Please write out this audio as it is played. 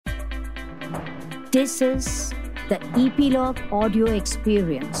This is the Epilogue Audio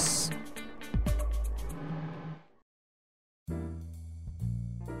Experience.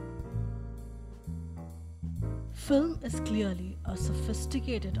 Film is clearly a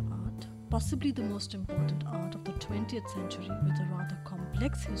sophisticated art, possibly the most important art of the 20th century, with a rather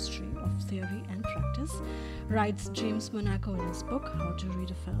complex history of theory and practice, writes James Monaco in his book, How to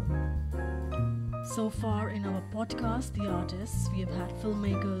Read a Film. So far in our podcast, The Artists, we have had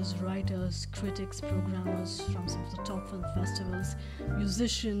filmmakers, writers, critics, programmers from some of the top film festivals,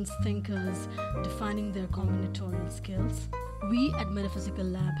 musicians, thinkers, defining their combinatorial skills. We at Metaphysical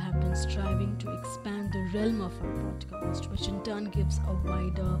Lab have been striving to expand the realm of our podcast, which in turn gives a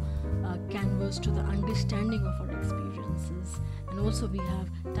wider canvas to the understanding of our experiences. And also we have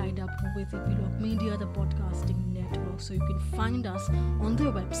tied up with Epilogue Media, the podcasting network, so you can find us on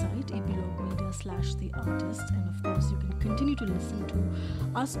their website, epiloguemedia.com/theartist. And of course, you can continue to listen to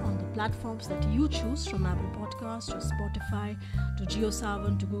us on the platforms that you choose, from Apple Podcasts to Spotify to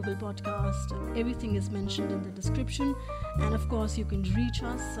JioSaavn to Google Podcast. Everything is mentioned in the description. And of course, you can reach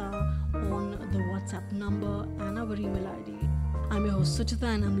us on the WhatsApp number and our email ID. I'm your host Suchita,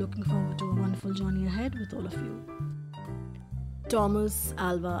 and I'm looking forward to a wonderful journey ahead with all of you. Thomas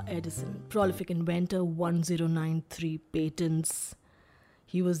Alva Edison, prolific inventor, 1093 patents.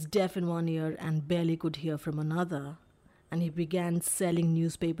 He was deaf in one ear and barely could hear from another. And he began selling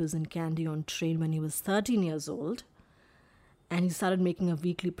newspapers and candy on train when he was 13 years old. And he started making a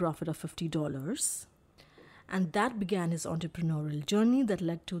weekly profit of $50. And that began his entrepreneurial journey that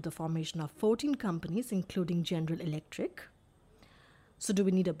led to the formation of 14 companies, including General Electric. So do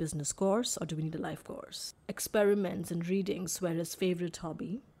we need a business course or do we need a life course? Experiments and readings were his favorite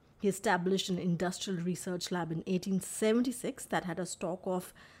hobby. He established an industrial research lab in 1876 that had a stock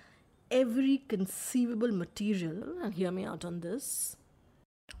of every conceivable material, and hear me out on this,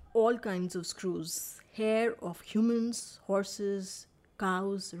 all kinds of screws, hair of humans, horses,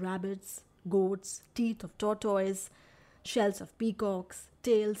 cows, rabbits, goats, teeth of tortoise, shells of peacocks,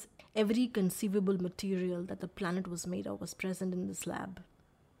 tails, every conceivable material that the planet was made of was present in this lab.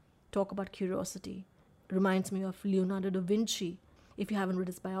 Talk about curiosity. Reminds me of Leonardo da Vinci, if you haven't read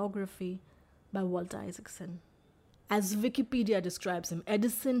his biography by Walter Isaacson. As Wikipedia describes him,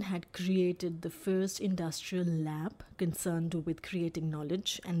 Edison had created the first industrial lab concerned with creating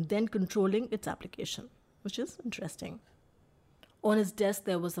knowledge and then controlling its application, which is interesting. On his desk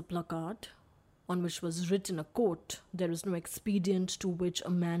there was a placard on which was written a quote, "There is no expedient to which a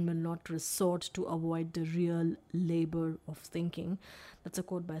man will not resort to avoid the real labor of thinking." That's a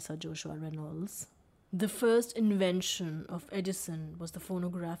quote by Sir Joshua Reynolds. The first invention of Edison was the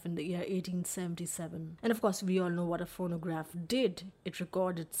phonograph in the year 1877. And of course, we all know what a phonograph did. It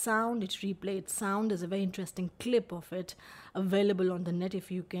recorded sound, it replayed sound. There's a very interesting clip of it available on the net if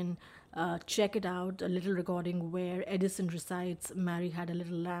you can check it out. A little recording where Edison recites "Mary Had a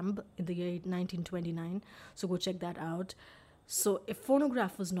Little Lamb" in the year 1929. So go check that out. So if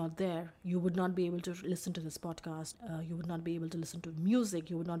phonograph was not there, you would not be able to listen to this podcast. You would not be able to listen to music.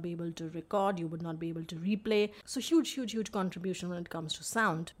 You would not be able to record. You would not be able to replay. So huge contribution when it comes to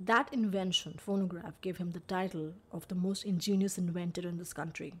sound. That invention, phonograph, gave him the title of the most ingenious inventor in this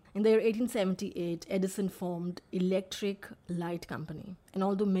country. In the year 1878, Edison formed Electric Light Company. And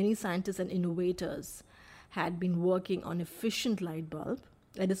although many scientists and innovators had been working on efficient light bulb,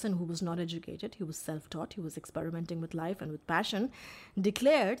 Edison, who was not educated, he was self-taught, he was experimenting with life and with passion,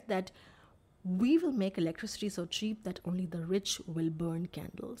 declared that we will make electricity so cheap that only the rich will burn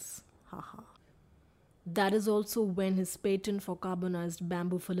candles. Haha. That is also when his patent for carbonized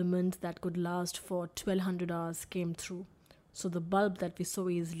bamboo filament that could last for 1200 hours came through. So the bulb that we so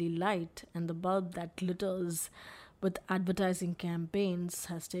easily light and the bulb that glitters with advertising campaigns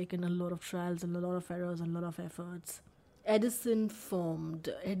has taken a lot of trials and a lot of errors and a lot of efforts. Edison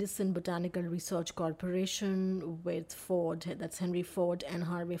formed Edison Botanical Research Corporation with Ford, that's Henry Ford and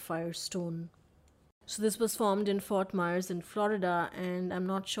Harvey Firestone. So this was formed in Fort Myers in Florida, and I'm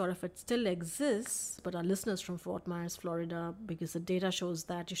not sure if it still exists, but our listeners from Fort Myers, Florida, because the data shows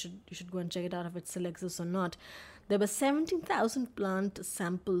that you should go and check it out if it still exists or not. There were 17,000 plant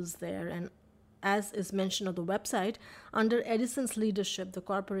samples there, and as is mentioned on the website, under Edison's leadership, the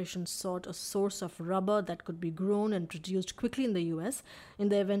corporation sought a source of rubber that could be grown and produced quickly in the US in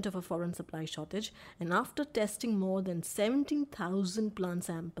the event of a foreign supply shortage. And after testing more than 17,000 plant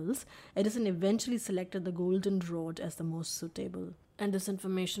samples, Edison eventually selected the golden rod as the most suitable. And this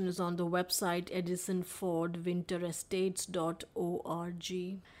information is on the website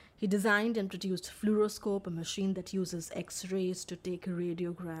edisonfordwinterestates.org. He designed and produced fluoroscope, a machine that uses X-rays to take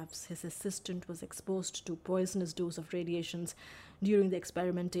radiographs. His assistant was exposed to poisonous dose of radiations during the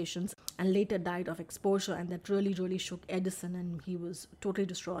experimentations and later died of exposure, and that really shook Edison, and he was totally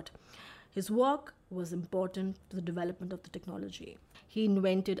distraught. His work was important to the development of the technology. He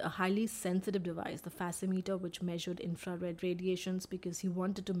invented a highly sensitive device, the fascimeter, which measured infrared radiations because he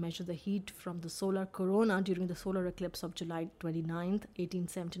wanted to measure the heat from the solar corona during the solar eclipse of July 29th,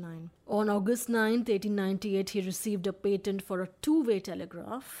 1879. On August 9th, 1898, he received a patent for a two-way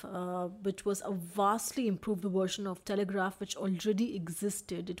telegraph, which was a vastly improved version of telegraph which already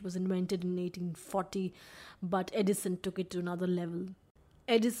existed. It was invented in 1840, but Edison took it to another level.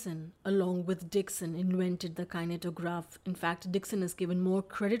 Edison, along with Dickson, invented the kinetograph. In fact, Dickson is given more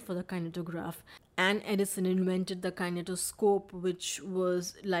credit for the kinetograph. And Edison invented the kinetoscope, which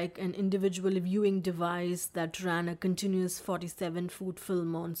was like an individual viewing device that ran a continuous 47-foot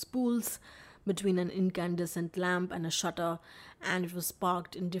film on spools between an incandescent lamp and a shutter, and it was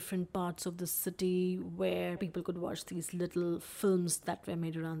parked in different parts of the city where people could watch these little films that were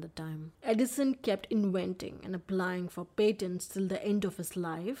made around the time. Edison kept inventing and applying for patents till the end of his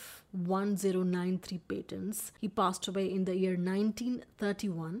life, 1093 patents. He passed away in the year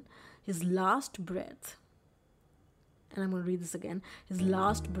 1931. His last breath, and I'm going to read this again. His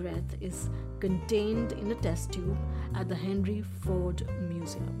last breath is contained in a test tube at the Henry Ford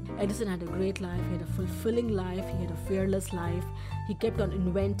Museum. Edison had a great life. He had a fulfilling life. He had a fearless life. He kept on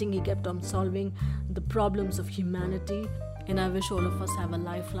inventing. He kept on solving the problems of humanity. And I wish all of us have a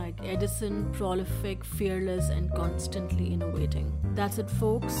life like Edison, prolific, fearless, and constantly innovating. That's it,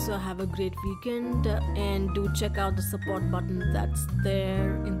 folks. So have a great weekend, and do check out the support button that's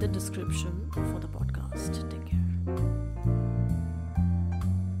there in the description for the podcast. Take care.